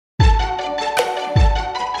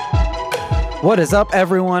What is up,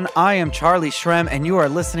 everyone? I am Charlie Shrem, and you are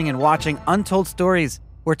listening and watching Untold Stories,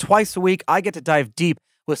 where twice a week I get to dive deep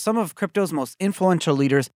with some of crypto's most influential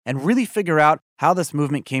leaders and really figure out how this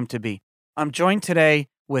movement came to be. I'm joined today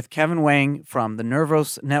with Kevin Wang from the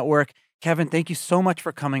Nervos Network. Kevin, thank you so much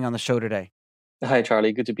for coming on the show today. Hi,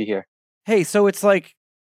 Charlie. Good to be here. Hey, so it's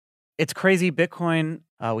crazy. Bitcoin,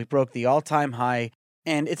 we broke the all-time high,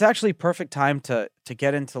 and it's actually perfect time to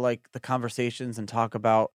get into the conversations and talk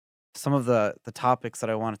about some of the topics that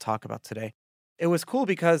I want to talk about today. It was cool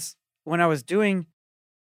because when I was doing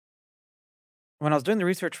the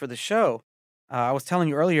research for the show, I was telling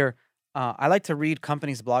you earlier, I like to read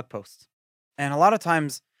companies' blog posts, and a lot of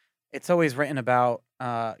times it's always written about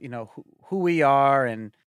who we are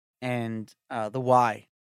and the why.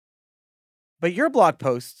 But your blog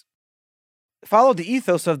post followed the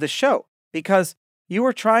ethos of the show because you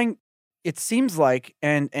were trying, it seems like,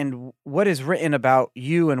 and what is written about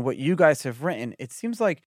you and what you guys have written, it seems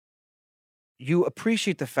like you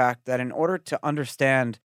appreciate the fact that in order to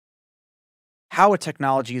understand how a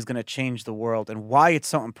technology is going to change the world and why it's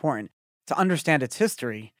so important to understand its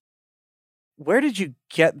history, where did you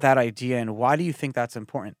get that idea and why do you think that's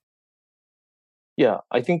important? Yeah,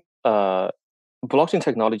 I think blockchain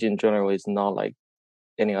technology in general is not like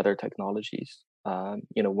any other technologies.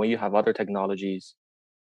 When you have other technologies,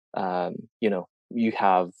 you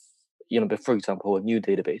have, but for example, a new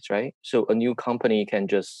database, right? So a new company can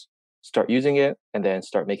just start using it and then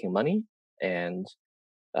start making money, and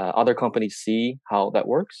other companies see how that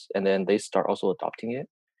works, and then they start also adopting it.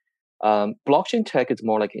 Blockchain tech is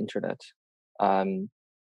more like internet. Um,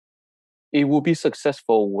 it will be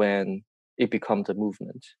successful when it becomes a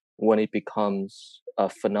movement, when it becomes a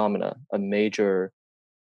phenomena, a major,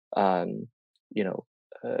 um, you know,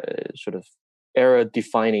 sort of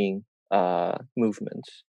era-defining movement.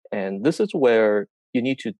 And this is where you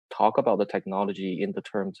need to talk about the technology in the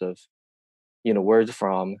terms of, where it's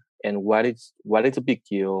from and what is a big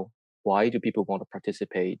deal. Why do people want to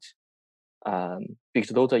participate?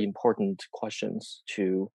 Because those are important questions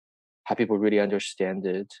to have people really understand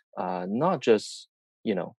it, not just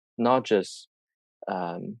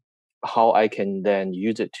um, how I can then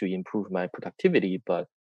use it to improve my productivity, but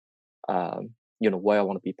why I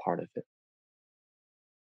want to be part of it.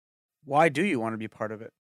 Why do you want to be part of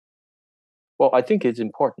it? Well, I think it's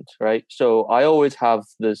important, right? So I always have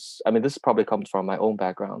this. I mean, this probably comes from my own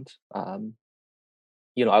background. I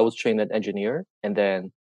was trained as an engineer, and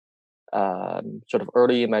then sort of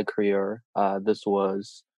early in my career, this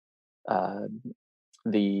was uh,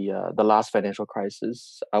 the last financial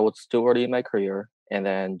crisis. I was still early in my career, and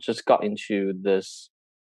then just got into this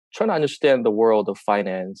trying to understand the world of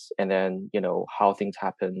finance, and then how things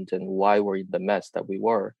happened and why we're in the mess that we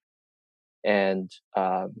were. And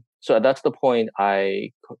so that's the point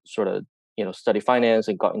I sort of study finance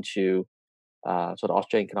and got into sort of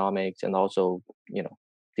Austrian economics, and also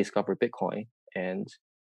discovered Bitcoin. And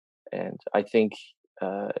I think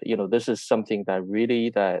this is something that really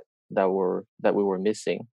that we were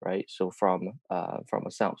missing, right? So from a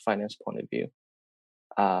sound finance point of view,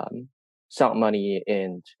 um, sound money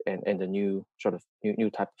and the new sort of new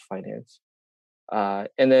type of finance.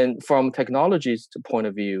 And then from technology's point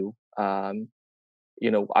of view,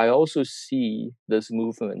 I also see this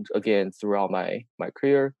movement again throughout my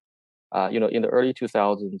career. In the early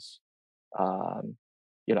 2000s, um,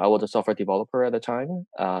 I was a software developer at the time,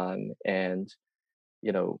 and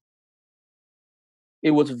you know,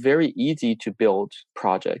 it was very easy to build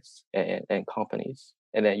projects and companies.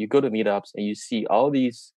 And then you go to meetups and you see all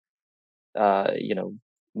these, uh, you know,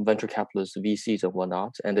 venture capitalists, VCs, and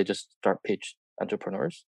whatnot, and they just start pitch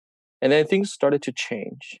entrepreneurs. And then things started to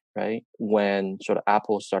change, right? When sort of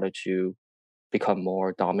Apple started to become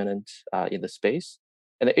more dominant in the space,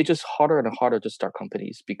 and it's just harder and harder to start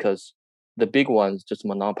companies because the big ones just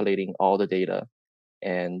monopolizing all the data,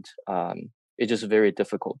 and it's just very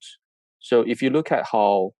difficult. So if you look at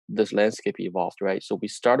how this landscape evolved, right? So we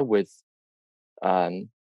started with um,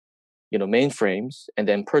 mainframes, and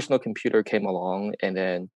then personal computer came along, and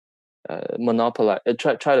then monopolize,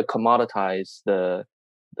 try to commoditize the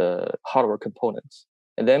hardware components,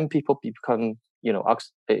 and then people become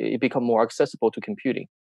it become more accessible to computing,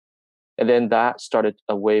 and then that started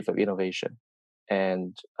a wave of innovation,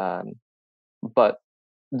 and but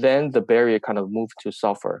then the barrier kind of moved to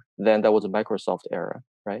software. Then that was a Microsoft era,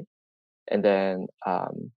 right? And then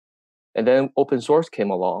open source came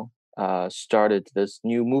along, started this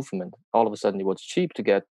new movement. All of a sudden, it was cheap to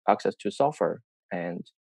get access to software, and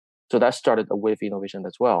so that started a wave of innovation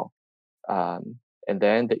as well. And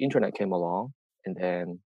then the internet came along, and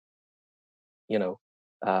then you know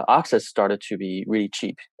access started to be really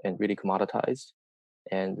cheap and really commoditized.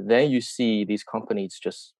 And then you see these companies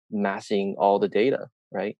just massing all the data,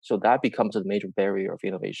 right? So that becomes a major barrier of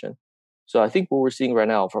innovation. So I think what we're seeing right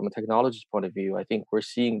now, from a technology point of view, I think we're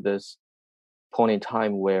seeing this point in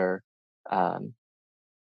time where um,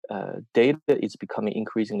 data is becoming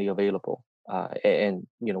increasingly available, and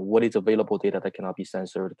what is available data that cannot be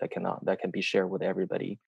censored, that can be shared with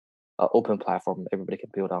everybody, open platform everybody can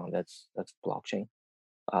build on. That's blockchain.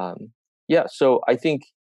 Yeah, so I think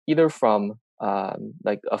either from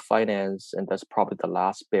like a finance, and that's probably the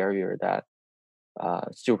last barrier that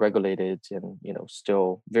still regulated and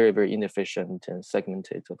still very very inefficient and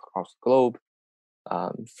segmented across the globe.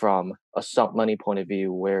 From a soft money point of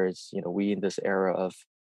view, whereas we in this era of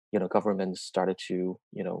governments started to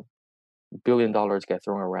 $1 billion get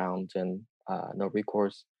thrown around and no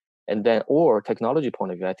recourse, and then or technology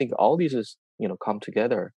point of view, I think all these is come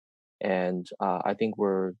together, and I think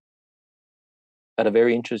we're at a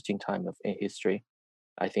very interesting time in history.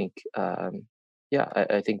 I think, yeah,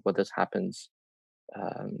 I think what this happens,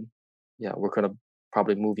 um, yeah, we're gonna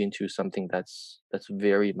probably move into something that's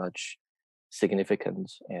very much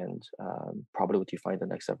significant and probably will define the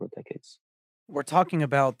next several decades. We're talking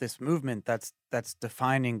about this movement that's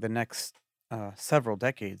defining the next several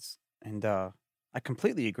decades, and I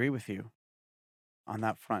completely agree with you on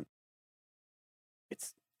that front.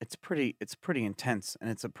 It's pretty intense, and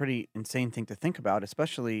it's a pretty insane thing to think about,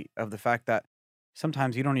 especially of the fact that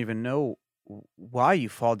sometimes you don't even know why you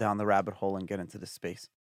fall down the rabbit hole and get into this space.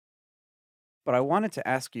 But I wanted to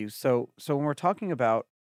ask you, so when we're talking about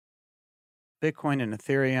Bitcoin and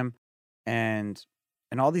Ethereum and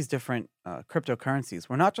all these different cryptocurrencies,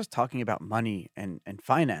 we're not just talking about money and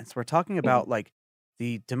finance. We're talking Hmm. about like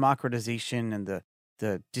the democratization and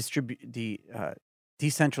the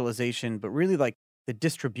decentralization, but really like the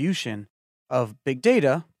distribution of big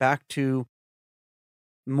data back to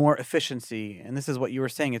more efficiency. And this is what you were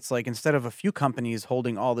saying. It's like instead of a few companies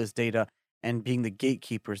holding all this data and being the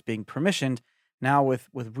gatekeepers, being permissioned, now with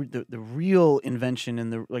the real invention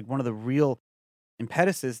and the like one of the real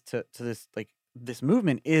impetuses to this like this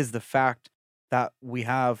movement is the fact that we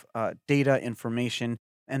have data information,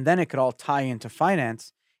 and then it could all tie into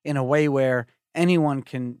finance in a way where anyone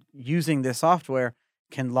can using this software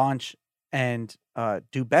can launch and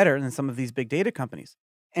do better than some of these big data companies.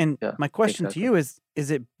 And Yeah, my question to exactly. you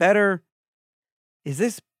is it better, is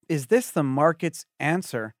this the market's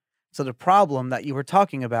answer to the problem that you were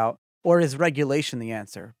talking about, or is regulation the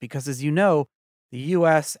answer? Because as you know, the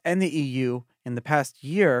US and the EU in the past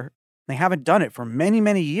year, they haven't done it for many,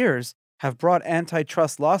 many years, have brought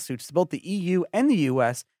antitrust lawsuits to both the EU and the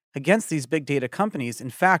US against these big data companies. In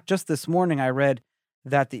fact, just this morning I read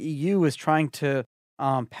that the EU is trying to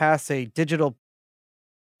pass a digital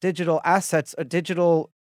assets, a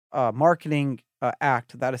digital marketing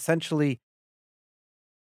act that essentially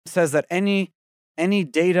says that any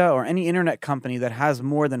data or any internet company that has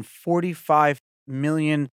more than 45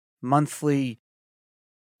 million monthly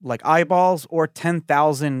like eyeballs or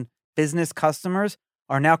 10,000 business customers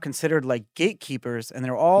are now considered like gatekeepers, and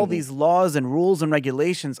there are all Hmm. these laws and rules and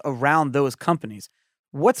regulations around those companies.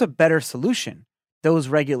 What's a better solution? Those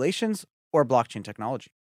regulations or blockchain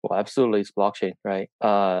technology? Well, absolutely, it's blockchain, right?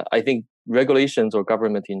 I think regulations or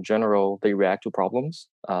government in general, they react to problems,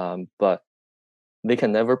 but they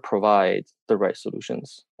can never provide the right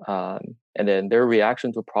solutions. And then their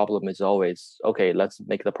reaction to a problem is always, okay, let's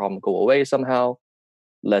make the problem go away somehow.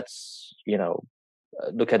 Let's,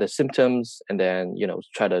 look at the symptoms and then,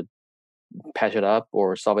 try to patch it up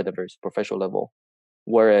or solve it at a very superficial level.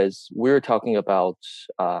 Whereas we're talking about,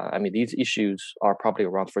 I mean, these issues are probably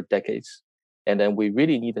around for decades. And then we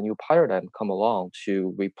really need a new paradigm come along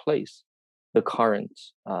to replace the current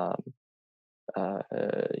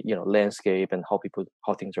landscape and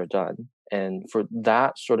how things are done. And for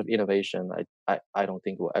that sort of innovation, I don't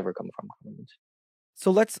think will ever come from government. So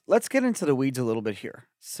let's get into the weeds a little bit here.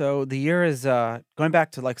 So the year is going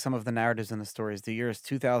back to like some of the narratives and the stories. The year is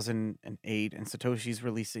 2008, and Satoshi's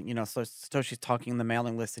releasing, so Satoshi's talking in the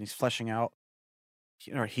mailing list, and he's fleshing out,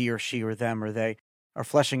 or he or she or them or they are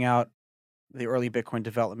fleshing out the early Bitcoin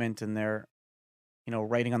development, and they're,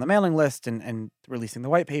 writing on the mailing list and releasing the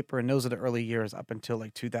white paper, and those are the early years up until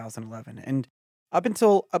like 2011. And up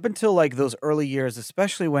until like those early years,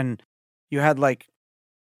 especially when you had like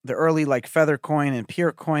the early like Feathercoin and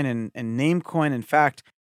Peercoin and Namecoin. In fact,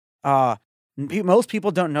 uh, most people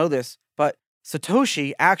don't know this, but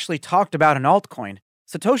Satoshi actually talked about an altcoin.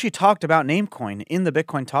 Satoshi talked about Namecoin in the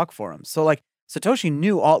Bitcoin Talk forum. So like Satoshi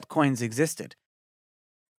knew altcoins existed.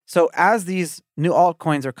 So as these new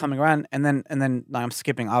altcoins are coming around, and then now I'm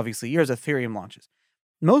skipping obviously years, Ethereum launches.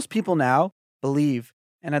 most people now believe,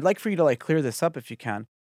 and I'd like for you to like clear this up if you can.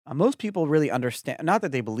 Most people really understand, not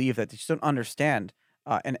that they believe that, they just don't understand,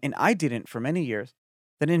 and I didn't for many years,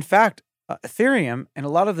 that in fact, Ethereum and a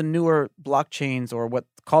lot of the newer blockchains or what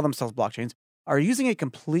call themselves blockchains are using a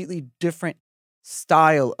completely different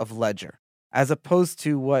style of ledger as opposed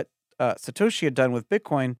to what Satoshi had done with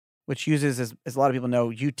Bitcoin, which uses, as a lot of people know,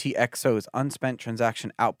 UTXOs, unspent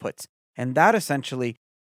transaction outputs. And that essentially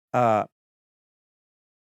uh,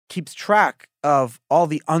 keeps track of all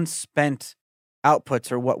the unspent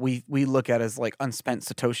outputs, or what we look at as like unspent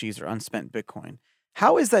Satoshis or unspent Bitcoin.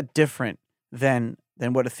 How is that different than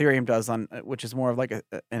what Ethereum does on, which is more of like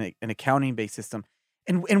an accounting based system?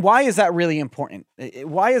 And why is that really important?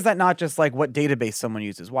 Why is that not just like what database someone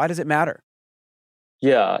uses? Why does it matter?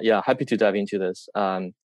 Yeah, yeah, happy to dive into this.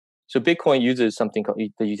 So Bitcoin uses something called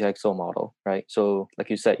the UTXO model, right? So like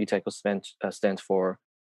you said, UTXO stands for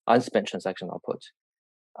unspent transaction output.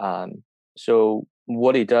 Um, so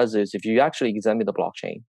what it does is, if you actually examine the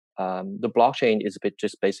blockchain is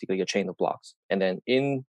just basically a chain of blocks, and then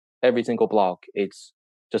in every single block, it's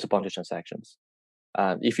just a bunch of transactions.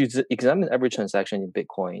 If you examine every transaction in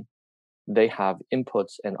Bitcoin, they have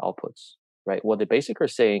inputs and outputs, right? What they basically are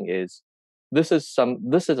saying is, this is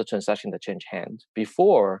a transaction that changed hands.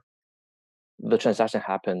 Before the transaction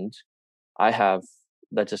happened, I have,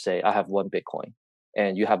 let's just say I have 1 Bitcoin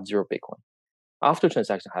and you have 0 Bitcoin. After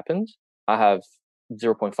transaction happened, I have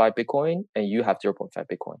 0.5 Bitcoin and you have 0.5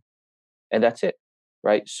 Bitcoin. And that's it,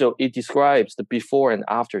 right? So it describes the before and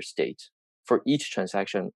after state for each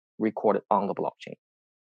transaction recorded on the blockchain.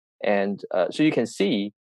 And so you can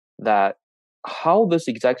see that how this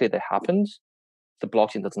exactly that happens, the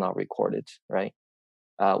blockchain does not record it, right?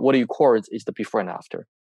 What it records is the before and after.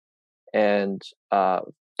 And uh,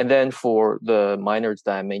 and then for the miners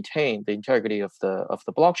that maintain the integrity of the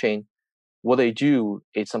blockchain, what they do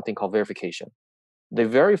is something called verification. They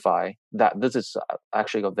verify that this is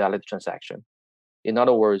actually a valid transaction. In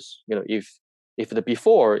other words, if the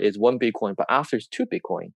before is 1 Bitcoin but after is 2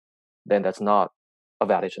 Bitcoin, then that's not a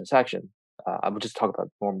valid transaction. I would just talk about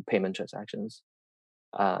normal payment transactions,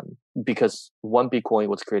 because 1 Bitcoin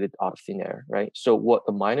was created out of thin air, right? So what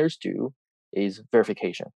the miners do is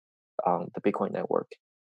verification on the Bitcoin network.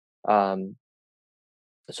 Um,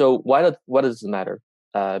 so why does it matter?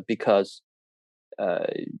 Because uh,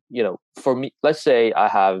 for me, let's say I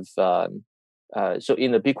have so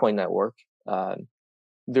in the Bitcoin network, um,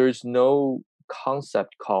 there's no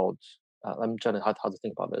concept called. I'm trying to how to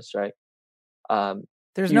think about this, right? Um,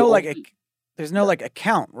 There's you no like only there's no like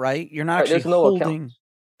account, right? You're not right. actually There's no account, holding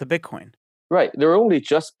the Bitcoin. right? They're only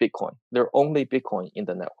just Bitcoin. They're only Bitcoin in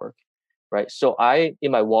the network, right? So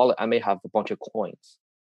in my wallet, I may have a bunch of coins,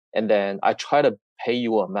 and then I try to pay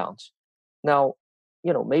you an amount. Now,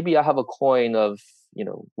 maybe I have a coin of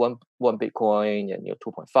one Bitcoin and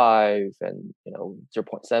 2.5 and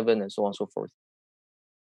 0.7 and so on and so forth.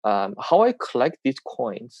 How I collect these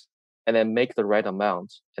coins and then make the right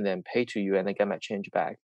amount and then pay to you and then get my change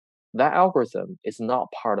back, that algorithm is not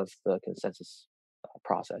part of the consensus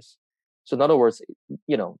process. So in other words,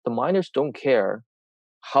 the miners don't care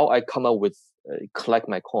how I come up with collect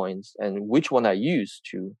my coins and which one I use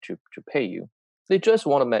to pay you. They just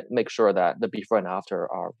want to make sure that the before and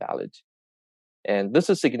after are valid. And this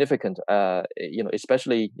is significant,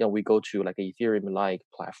 especially we go to like Ethereum like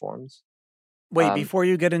platforms. Wait, Um, before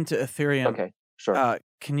you get into Ethereum, okay, sure.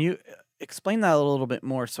 can you explain that a little bit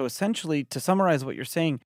more? So essentially, to summarize what you're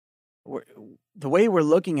saying, we're, the way we're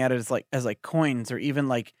looking at it is like as like coins, or even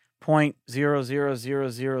like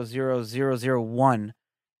 0.000000001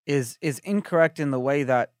 is incorrect in the way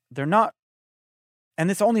that they're not, and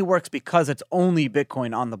this only works because it's only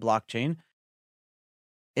Bitcoin on the blockchain.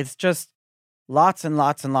 It's just lots and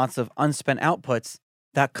lots and lots of unspent outputs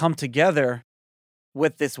that come together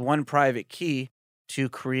with this one private key to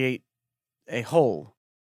create a whole.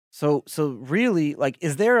 So really, like,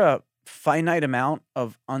 is there a finite amount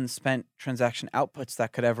of unspent transaction outputs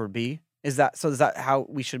that could ever be? Is that how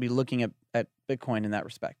we should be looking at Bitcoin in that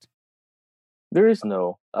respect? There is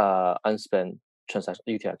no unspent transaction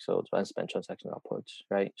UTXO, so unspent transaction output,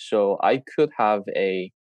 right? So I could have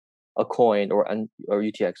a coin or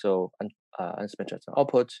UTXO unspent transaction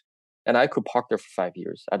output, and I could park there for 5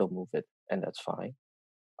 years. I don't move it, and that's fine.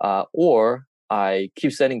 Or I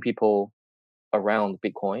keep sending people around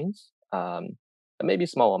Bitcoins, maybe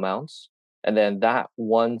small amounts, and then that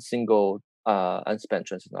one single unspent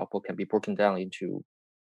transaction output can be broken down into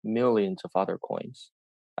millions of other coins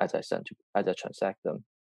as I transact them.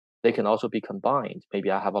 They can also be combined.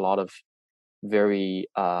 Maybe I have a lot of very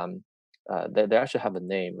they actually have a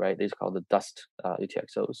name, right? These called the dust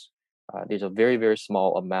UTXOs. there's a very, very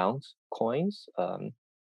small amount coins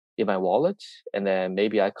in my wallet, and then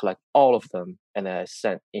maybe I collect all of them and then I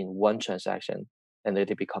send in one transaction, and then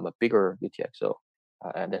they become a bigger UTXO,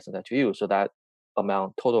 and then send that to you. So that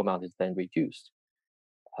total amount is then reduced.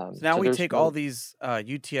 So now So we there's take all no. these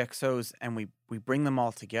UTXOs and we bring them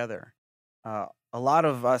all together. A lot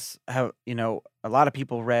of us have, a lot of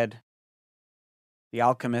people read The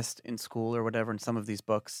Alchemist in school or whatever in some of these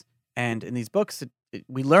books. And in these books,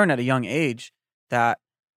 we learn at a young age that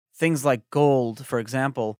things like gold, for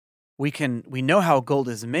example, we know how gold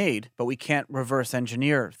is made, but we can't reverse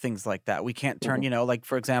engineer things like that. We can't turn, Mhm, like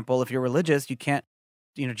for example, if you're religious, you can't,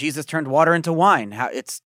 Jesus turned water into wine. How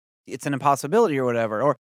it's an impossibility or whatever.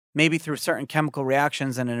 Or maybe through certain chemical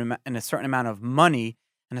reactions and a certain amount of money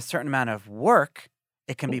and a certain amount of work,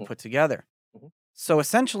 it can be mhm, put together. mhm, So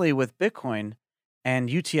essentially, with Bitcoin and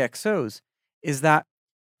UTXOs, is that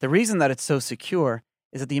the reason that it's so secure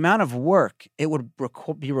is that the amount of work it would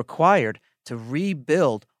be required to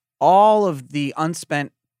rebuild all of the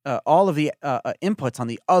unspent, all of the inputs on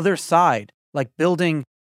the other side, like building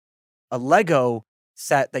a Lego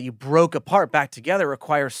set that you broke apart back together,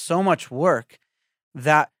 requires so much work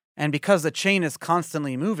that, and because the chain is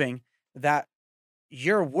constantly moving, that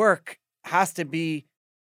your work has to be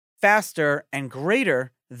faster and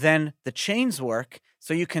greater than the chains work,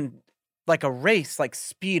 so you can, like a race, like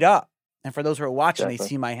speed up. And for those who are watching, they exactly.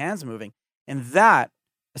 see my hands moving. And that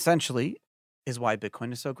essentially is why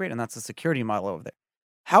Bitcoin is so great. And that's the security model over there.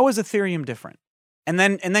 How is Ethereum different? And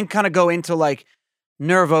then kind of go into like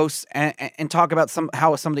Nervos and talk about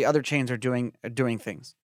how some of the other chains are doing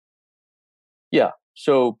things. Yeah.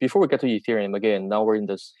 So before we get to Ethereum again, now we're in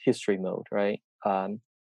this history mode, right?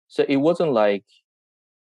 So it wasn't like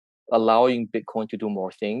allowing Bitcoin to do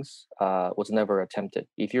more things was never attempted.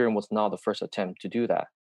 Ethereum was not the first attempt to do that.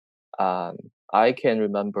 Um, I can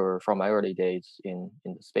remember from my early days in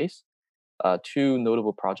the space, two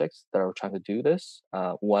notable projects that are trying to do this.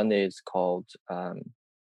 One is called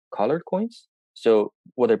Colored Coins. So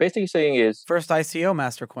what they're basically saying is First ICO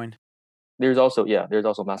Mastercoin. there's also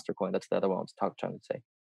Mastercoin. That's the other one I was trying to say.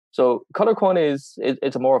 So Color Coin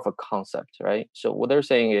it's more of a concept, right? So what they're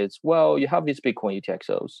saying is, well, you have these Bitcoin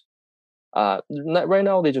UTXOs. Right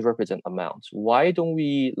now they just represent amounts. Why don't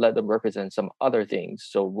we let them represent some other things?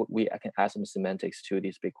 So we I can add some semantics to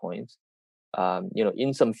these Bitcoins.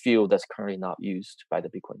 In some field that's currently not used by the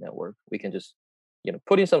Bitcoin network, we can just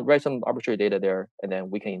write some arbitrary data there, and then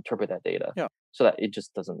we can interpret that data Yeah. so that it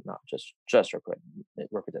just doesn't not just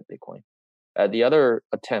represent Bitcoin. The other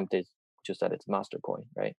attempt is just that it's master coin,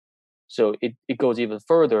 right? So it goes even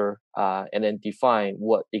further and then define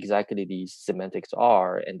what exactly these semantics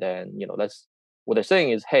are. And then, what they're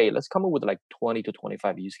saying is, hey, let's come up with like 20 to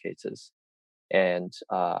 25 use cases. And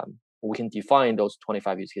we can define those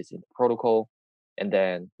 25 use cases in the protocol. And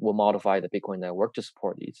then we'll modify the Bitcoin network to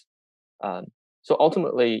support these. Um, so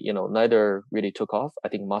ultimately, neither really took off. I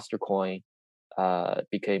think Mastercoin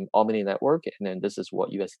became Omni Network, and then this is what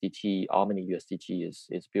USDT, Omni USDT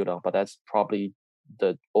is built on. But that's probably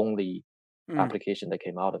the only Mm. application that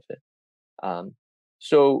came out of it. Um,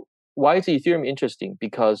 so why is Ethereum interesting?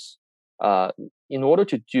 Because uh, in order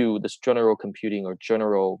to do this general computing or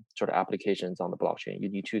general sort of applications on the blockchain, you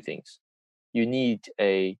need two things. You need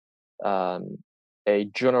um, a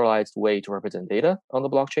generalized way to represent data on the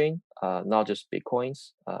blockchain, not just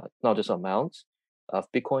bitcoins, not just amounts of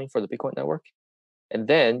Bitcoin for the Bitcoin network, and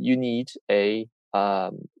then you need a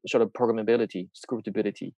sort of programmability,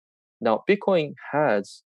 scriptability. Now, Bitcoin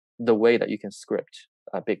has the way that you can script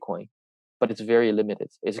Bitcoin, but it's very limited.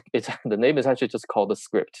 It's the name is actually just called the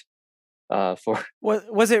script for.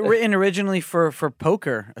 Was it written originally for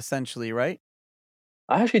poker, essentially, right?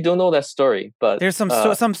 I actually don't know that story, but There's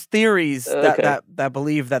some theories okay, that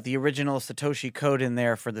believe that the original Satoshi code in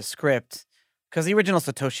there for the script, because the original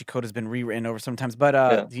Satoshi code has been rewritten over sometimes, but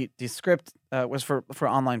yeah, the script was for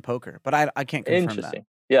online poker, but I can't confirm that. interesting,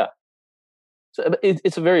 yeah. So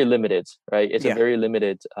it's very limited, right? It's a Yeah. very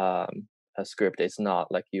limited script. It's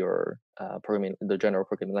not like your the general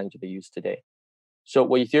programming language they use today. So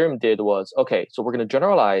what Ethereum did was, okay, so we're going to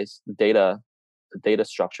generalize the data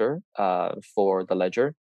structure for the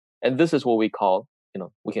ledger, and this is what we call,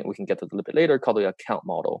 we can get to it a little bit later, called the account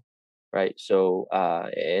model, right? So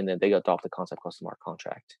and then they adopt the concept called smart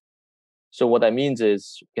contract. So what that means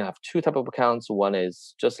is you can have two type of accounts. One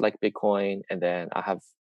is just like Bitcoin, and then I have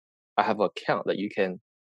an account that you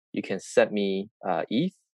can send me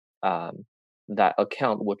ETH. Um, that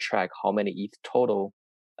account will track how many ETH total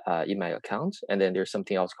in my account, and then there's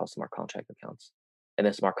something else called smart contract accounts, and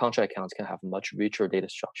then smart contract accounts can have much richer data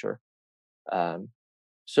structure. Um,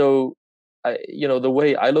 so the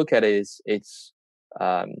way I look at it is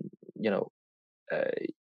um, you know, uh,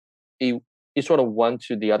 it it sort of went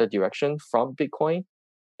to the other direction from Bitcoin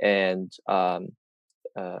and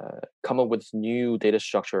come up with new data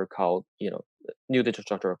structure called new data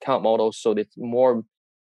structure account models. So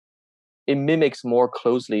it mimics more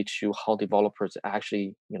closely to how developers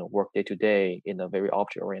actually work day to day in a very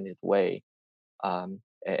object oriented way, and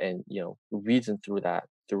reason through that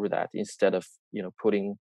instead of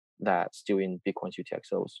putting that still in Bitcoin's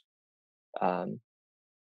UTXOs. Um,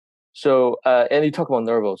 and you talk about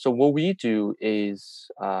Nervo. So what we do is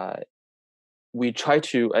we try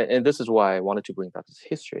to, and this is why I wanted to bring back this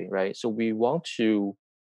history, right? So we want to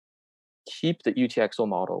keep the UTXO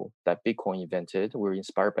model that Bitcoin invented. We're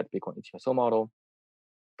inspired by the Bitcoin UTXO model,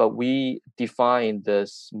 but we define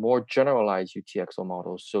this more generalized UTXO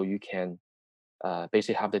model so you can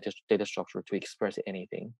basically have the data structure to express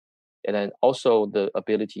anything. And then also the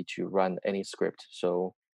ability to run any script.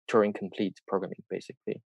 So Turing complete programming,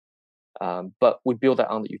 basically. But we build that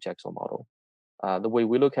on the UTXO model. The way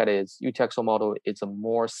we look at it is UTXO model is a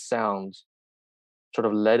more sound sort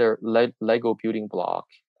of Lego building block,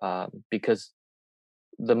 because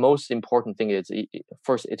the most important thing is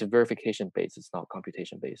first it's verification based, it's not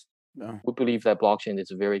computation based. No. We believe that blockchain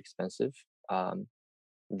is very expensive,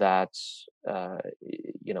 that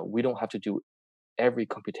we don't have to do every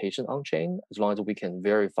computation on chain as long as we can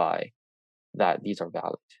verify that these are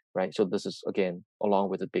valid, right? So this is again along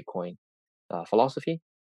with the Bitcoin philosophy,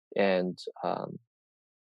 and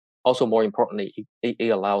also more importantly, it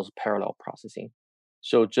allows parallel processing.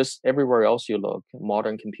 So just everywhere else you look,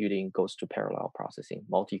 modern computing goes to parallel processing,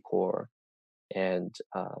 multi-core and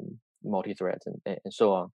multi-threads and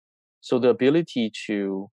so on. So the ability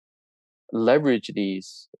to leverage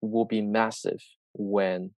these will be massive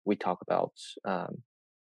when we talk about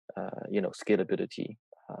scalability.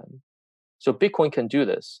 Um, so Bitcoin can do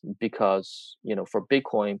this because for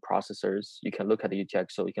Bitcoin processors, you can look at the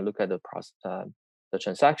UTXO, you can look at the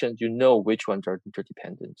transactions, which ones are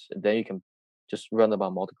interdependent, and then you can just run them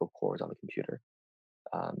on multiple cores on the computer.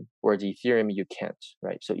 Whereas Ethereum, you can't,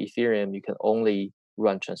 right? So Ethereum, you can only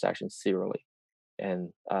run transactions serially,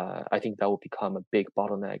 and I think that will become a big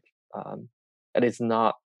bottleneck. And it's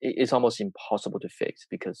not, it's almost impossible to fix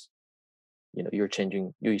because you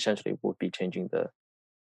essentially would be changing the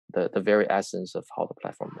very essence of how the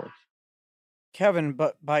platform works. Kevin,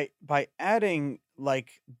 but by adding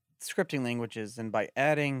like scripting languages and by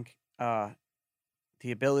adding uh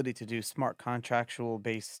the ability to do smart contractual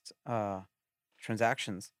based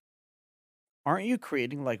transactions, aren't you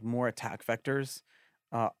creating like more attack vectors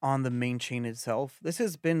on the main chain itself? This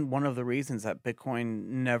has been one of the reasons that Bitcoin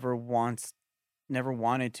never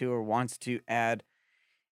wanted to or wants to add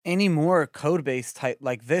any more code base type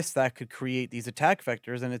like this that could create these attack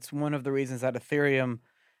vectors. And it's one of the reasons that Ethereum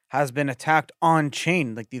has been attacked on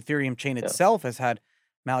chain. Like the Ethereum chain Yeah, itself has had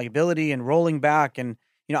malleability and rolling back. And,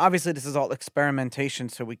 obviously this is all experimentation.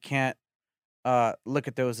 So we can't look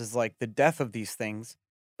at those as like the death of these things.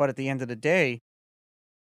 But at the end of the day,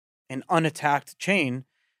 an unattacked chain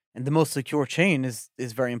and the most secure chain is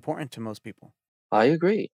very important to most people. I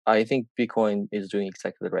agree. I think Bitcoin is doing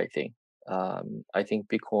exactly the right thing. I think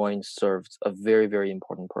Bitcoin serves a very, very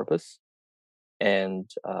important purpose, and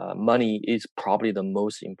money is probably the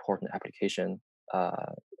most important application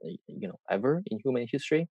ever in human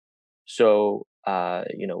history. So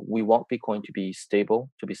we want Bitcoin to be stable,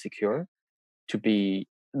 to be secure, to be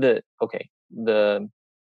the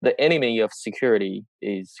the enemy of security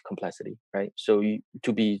is complexity, right? So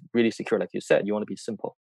to be really secure, like you said, you want to be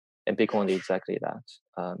simple, and Bitcoin is exactly that.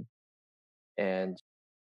 And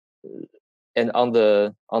and on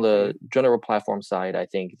the Mhm. general platform side, I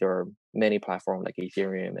think there are many platforms like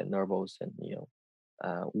Ethereum and Nervos, and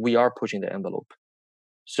we are pushing the envelope.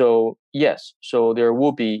 So yes, so there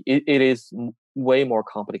will be. It is way more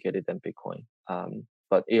complicated than Bitcoin,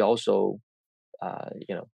 but it also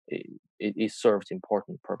it serves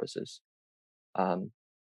important purposes. Um,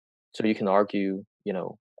 so you can argue,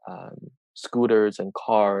 scooters and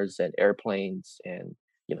cars and airplanes and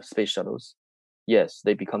space shuttles. Yes,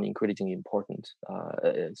 they become increasingly important.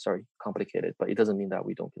 Complicated, but it doesn't mean that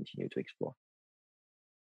we don't continue to explore.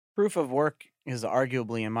 Proof of work is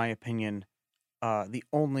arguably, in my opinion, the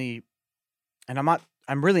only. And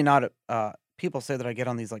I'm really not people say that I get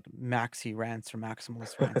on these like maxi rants or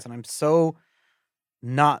maximalist rants, and I'm so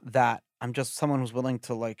not that. I'm just someone who's willing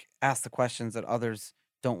to like ask the questions that others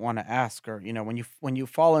don't want to ask, or when you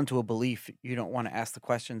fall into a belief, you don't want to ask the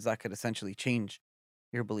questions that could essentially change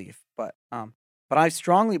your belief. But I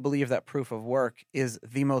strongly believe that proof of work is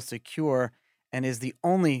the most secure and is the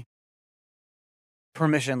only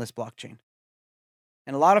permissionless blockchain.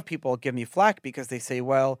 And a lot of people give me flack because they say,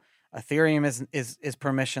 well, Ethereum is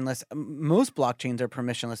permissionless. Most blockchains are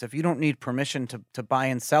permissionless. If you don't need permission to buy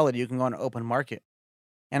and sell it, you can go on an open market.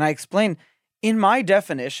 And I explain, in my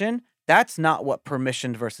definition, that's not what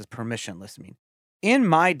permissioned versus permissionless mean. In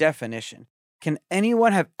my definition, can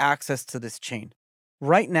anyone have access to this chain?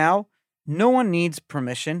 Right now, no one needs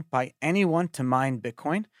permission by anyone to mine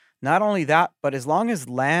Bitcoin. Not only that, but as long as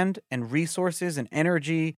land and resources and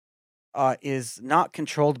energy is not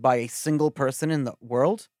controlled by a single person in the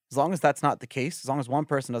world, as long as that's not the case, as long as one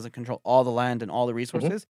person doesn't control all the land and all the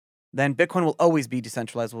resources, then Bitcoin will always be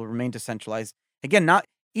decentralized, will remain decentralized. Again, not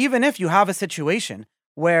even if you have a situation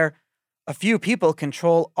where a few people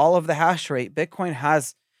control all of the hash rate, Bitcoin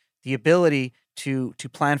has the ability to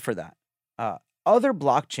plan for that. Other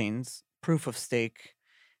blockchains, proof of stake,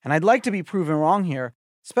 and I'd like to be proven wrong here,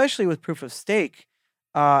 especially with proof of stake,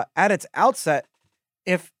 at its outset,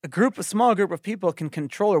 if a small group of people can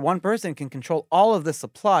control, or one person can control all of the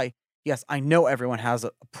supply, yes, I know everyone has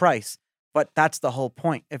a price, but that's the whole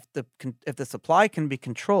point. If the supply can be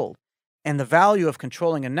controlled, and the value of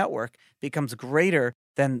controlling a network becomes greater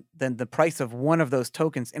than the price of one of those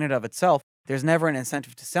tokens in and of itself, there's never an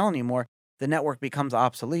incentive to sell anymore. The network becomes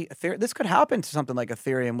obsolete. This could happen to something like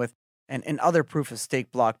Ethereum with and other proof of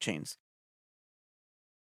stake blockchains.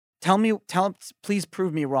 Please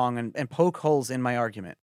prove me wrong and poke holes in my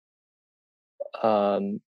argument.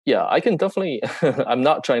 Yeah, I can definitely. I'm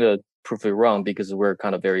not trying to prove it wrong because we're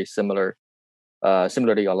kind of very similarly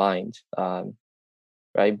aligned,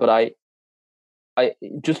 right? But I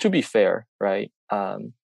just to be fair, right?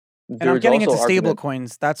 And I'm getting into stable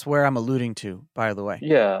coins. That's where I'm alluding to, by the way.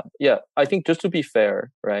 Yeah. I think just to be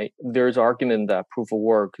fair, right? There's argument that proof of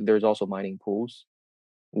work. There's also mining pools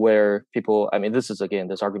where people. I mean, this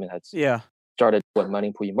argument has started when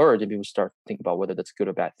mining pool emerged, and people start thinking about whether that's a good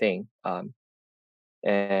or bad thing.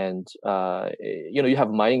 And you have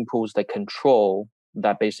mining pools that control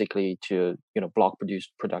that basically to block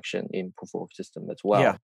production in proof of work system as well.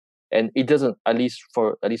 Yeah. And it doesn't, at least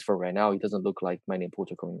for right now, it doesn't look like mining pools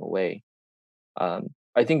are going away.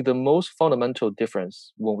 I think the most fundamental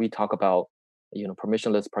difference when we talk about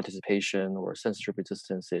permissionless participation or censorship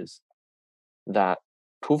resistance is that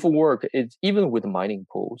proof of work is, even with mining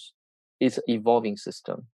pools, is an evolving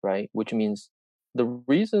system, right? Which means the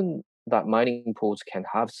reason that mining pools can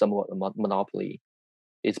have somewhat a monopoly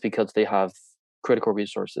is because they have critical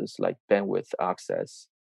resources like bandwidth access,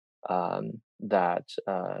 that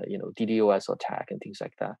DDoS attack and things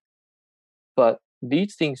like that. But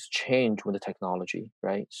these things change with the technology,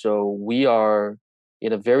 right? So we are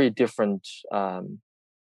in a very different,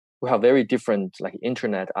 we have very different like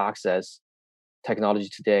internet access technology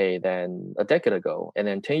today than a decade ago. And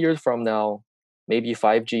then 10 years from now, maybe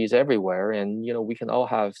 5G is everywhere, and we can all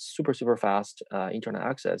have super fast internet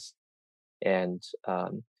access. And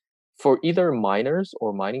for either miners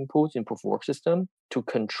or mining pools in proof of work system to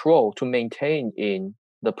maintain in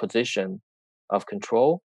the position of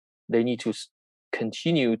control, they need to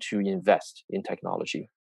continue to invest in technology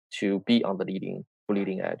to be on the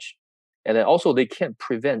leading edge. And then also they can't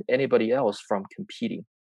prevent anybody else from competing.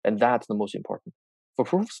 And that's the most important. For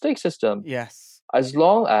proof of stake system, yes, as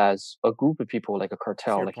long as a group of people, like a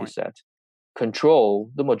cartel, like you said, control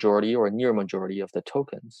the majority or near majority of the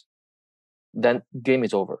tokens, then game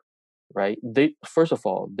is over, right? First of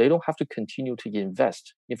all, they don't have to continue to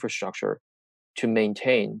invest infrastructure to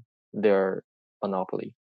maintain their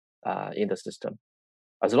monopoly in the system.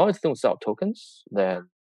 As long as they don't sell tokens, then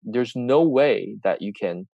there's no way that you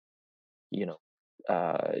can, you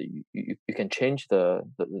can change the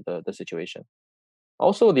situation.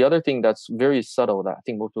 Also, the other thing that's very subtle that I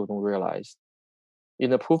think most people don't realize,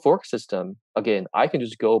 in a proof of work system, again, I can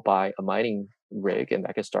just go buy a mining rig and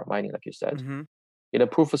I can start mining, like you said. Mm-hmm. In a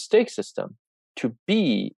proof of stake system, to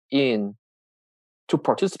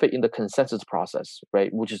participate in the consensus process,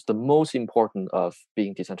 right, which is the most important of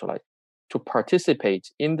being decentralized, to participate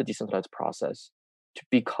in the decentralized process, to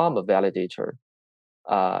become a validator,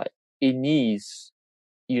 it needs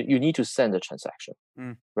you need to send a transaction,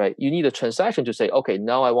 right? You need a transaction to say, okay,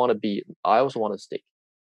 now I also want to stake.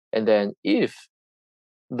 And then if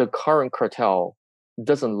the current cartel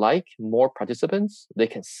doesn't like more participants, they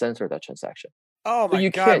can censor that transaction. Oh my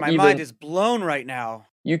God, my mind is blown right now.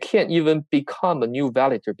 You can't even become a new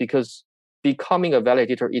validator because becoming a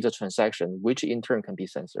validator is a transaction, which in turn can be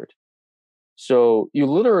censored. So you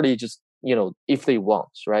literally just, if they want,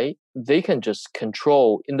 right, they can just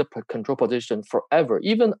control in the control position forever.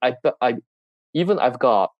 Even I've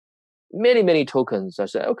got many tokens. I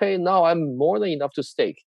said, okay, now I'm more than enough to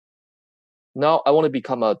stake. Now I want to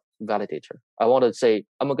become a validator. I want to say,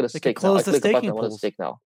 I'm going to They could stake now. I close the click a button, I staking want to pools. stake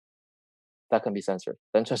now. That can be censored.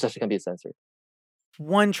 Then transaction can be censored.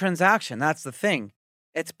 One transaction. That's the thing.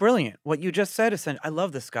 It's brilliant. What you just said is, I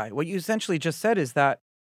love this guy. What you essentially just said is that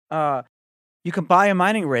uh, you can buy a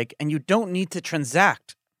mining rig and you don't need to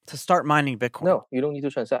transact to start mining Bitcoin. No, you don't need to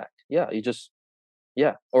transact. Yeah, you just,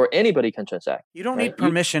 yeah, or anybody can transact. You don't right? need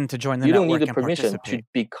permission to join the You don't need network the and permission to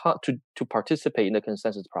participate. to participate in the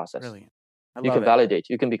consensus process. Brilliant. I You love can it. validate.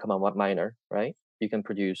 You can become a miner, right? You can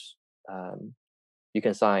produce. You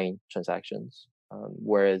can sign transactions.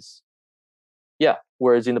 Whereas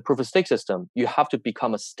in the proof of stake system, you have to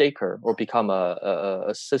become a staker or become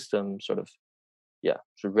a system sort of,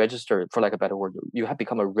 to register, for like a better word. You have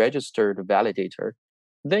become a registered validator.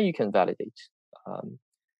 Then you can validate.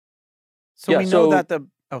 So we know that the.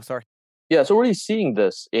 Oh, sorry. Yeah, so we're really seeing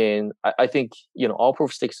this in, I think, all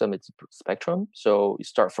proof of stake system, it's a spectrum. So you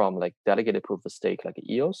start from like delegated proof of stake, like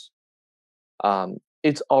EOS.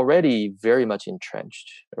 It's already very much entrenched,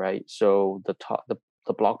 right? So the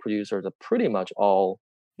block producers are pretty much all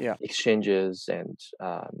exchanges and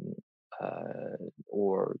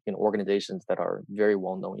or organizations that are very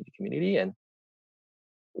well known in the community. And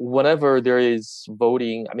whenever there is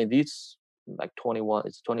voting, I mean, these like 21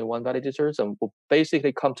 validators, and will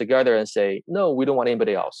basically come together and say, no, we don't want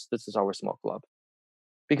anybody else. This is our small club.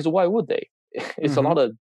 Because why would they? It's a lot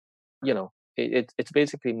of, it's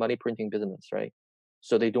basically money printing business, right?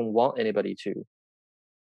 So they don't want anybody to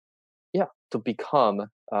become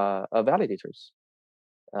validators.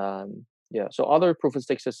 So other proof of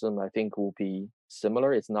stake system, I think, will be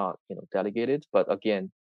similar. It's not delegated, but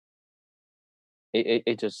again,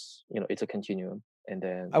 it just it's a continuum. And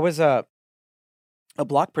then I was a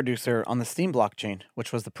block producer on the Steem blockchain,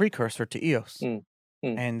 which was the precursor to EOS.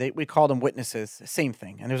 And we called them witnesses, same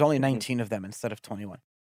thing. And there's only 19 of them instead of 21.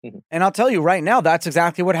 And I'll tell you right now, that's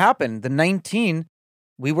exactly what happened. The 19,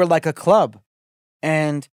 we were like a club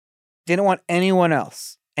and didn't want anyone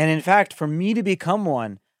else. And in fact, for me to become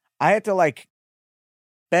one, I had to like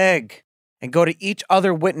beg and go to each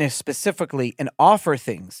other witness specifically and offer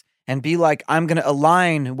things and be like, I'm going to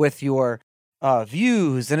align with your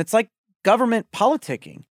views. And it's like government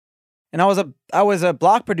politicking. And I was a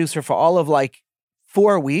block producer for all of like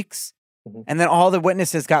 4 weeks. And then all the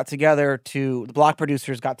witnesses got together the block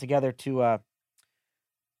producers got together to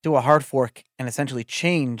do a hard fork and essentially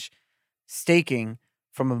change staking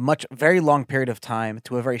from a very long period of time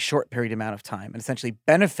to a very short period amount of time and essentially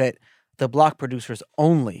benefit the block producers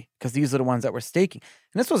only because these are the ones that were staking.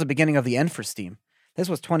 And this was the beginning of the end for Steem. This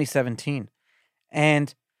was 2017.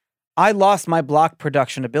 And I lost my block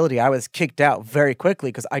production ability. I was kicked out very quickly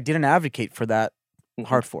because I didn't advocate for that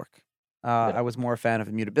hard fork. I was more a fan of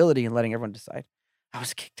immutability and letting everyone decide. I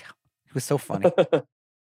was kicked out. It was so funny.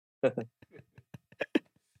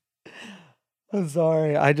 I'm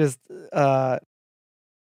sorry. I just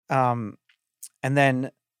and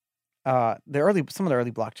then some of the early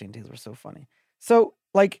blockchain deals were so funny. So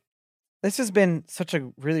like this has been such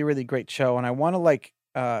a really, really great show, and I want to like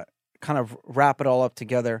kind of wrap it all up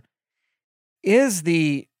together. Is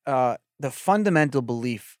the fundamental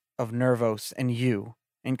belief of Nervos and you,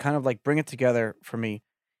 and kind of like bring it together for me,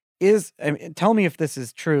 tell me if this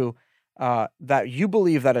is true, that you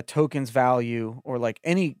believe that a token's value or like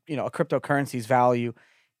any, a cryptocurrency's value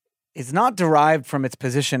is not derived from its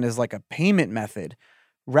position as like a payment method,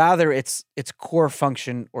 rather its core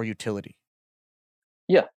function or utility.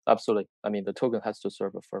 Yeah, absolutely. I mean, the token has to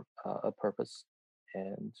serve a purpose,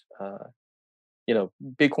 and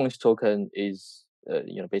Bitcoin's token is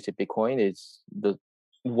basically Bitcoin is the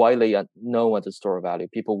widely known as a store of value.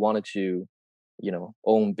 People wanted to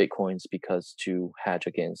own Bitcoins because to hedge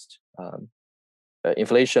against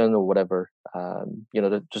inflation or whatever,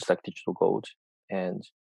 just like digital gold. And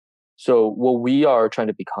so what we are trying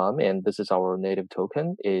to become, and this is our native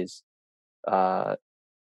token, is I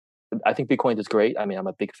think Bitcoin is great. I mean, I'm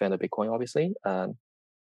a big fan of Bitcoin, obviously.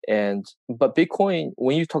 But Bitcoin,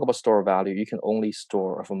 when you talk about store of value, you can only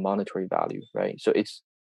store of a monetary value, right? So it's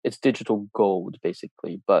digital gold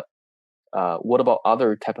basically. But what about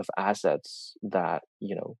other type of assets that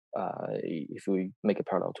if we make a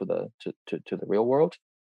parallel to the real world?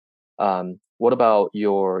 What about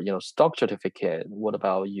your stock certificate? What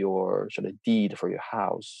about your sort of deed for your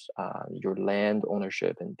house, your land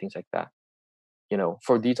ownership, and things like that?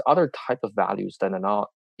 For these other type of values that are not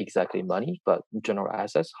exactly money but general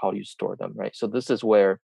assets, how do you store them, right? So this is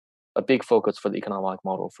where a big focus for the economic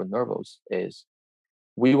model for Nervos is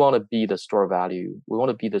we want to be the store of value. We want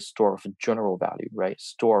to be the store of general value, right?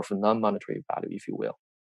 Store of non-monetary value, if you will.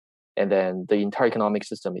 And then the entire economic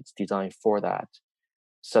system is designed for that.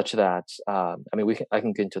 such that I mean I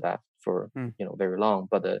can get into that for Mm. very long,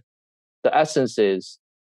 but the essence is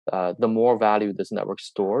the more value this network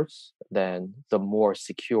stores, then the more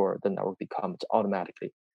secure the network becomes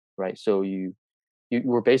automatically, right? So you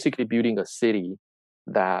were basically building a city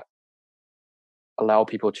that allow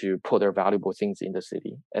people to put their valuable things in the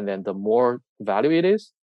city, and then the more value it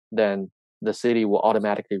is, then the city will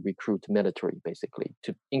automatically recruit military basically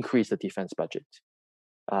to increase the defense budget.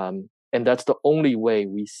 And that's the only way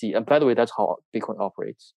we see. And by the way, that's how Bitcoin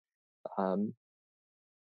operates. Um,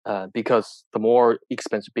 because the more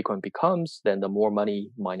expensive Bitcoin becomes, then the more money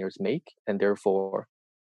miners make, and therefore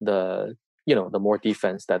the the more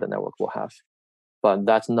defense that the network will have. But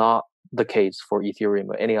that's not the case for Ethereum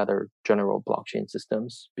or any other general blockchain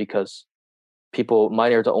systems, because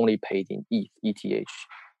miners are only paid in ETH.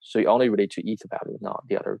 So you only relate to ETH value, not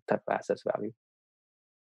the other type of assets value.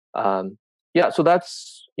 Yeah, so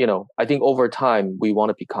that's I think over time we want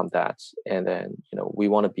to become that, and then we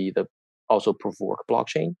want to be the also proof of work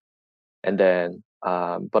blockchain, and then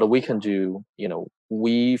but we can do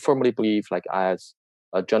we firmly believe, like, as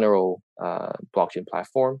a general blockchain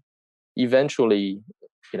platform, eventually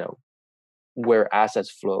where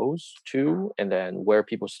assets flows to, and then where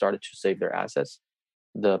people started to save their assets,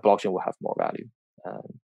 the blockchain will have more value.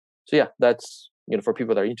 So yeah, that's for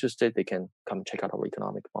people that are interested, they can come check out our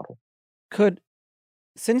economic model. Could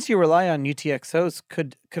Since you rely on UTXOs,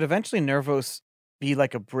 could eventually Nervos be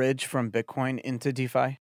like a bridge from Bitcoin into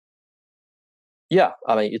DeFi? Yeah,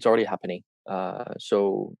 I mean, it's already happening.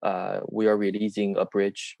 So we are releasing a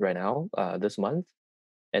bridge right now this month,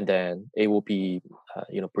 and then it will be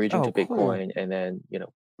bridging Oh, to cool. Bitcoin, and then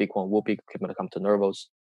Bitcoin will be going to come to Nervos.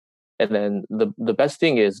 And then the best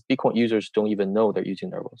thing is Bitcoin users don't even know they're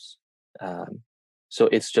using Nervos. Um, so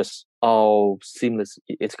it's just all seamless.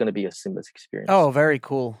 It's going to be a seamless experience. Oh, very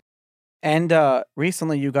cool. And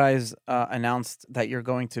recently, you guys announced that you're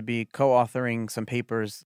going to be co-authoring some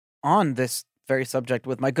papers on this very subject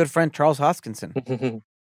with my good friend Charles Hoskinson.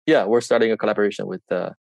 Yeah, we're starting a collaboration with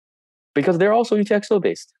because they're also UTXO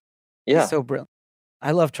based. He's Yeah. so brilliant.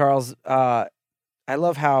 I love Charles. I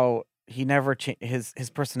love how he never his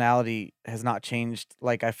personality has not changed.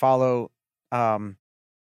 Like I follow um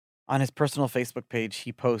on his personal Facebook page,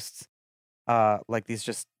 he posts like these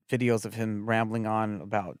just videos of him rambling on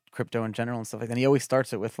about crypto in general and stuff like that. And he always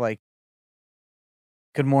starts it with like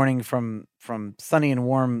good morning from sunny and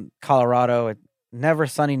warm Colorado. Never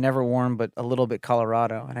sunny, never warm, but a little bit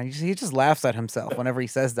Colorado. And he just laughs at himself whenever he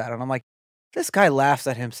says that. And I'm like, this guy laughs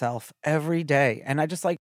at himself every day. And I just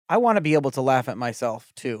like I want to be able to laugh at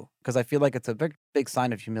myself too, because I feel like it's a big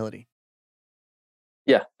sign of humility.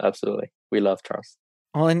 Yeah, absolutely. We love Charles.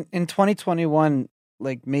 Well, in 2021,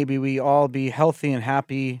 like maybe we all be healthy and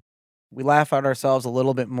happy. We laugh at ourselves a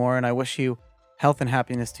little bit more, and I wish you health and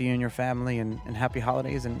happiness to you and your family, and happy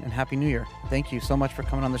holidays and happy new year. Thank you so much for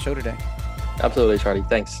coming on the show today. Absolutely, Charlie.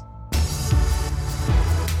 Thanks.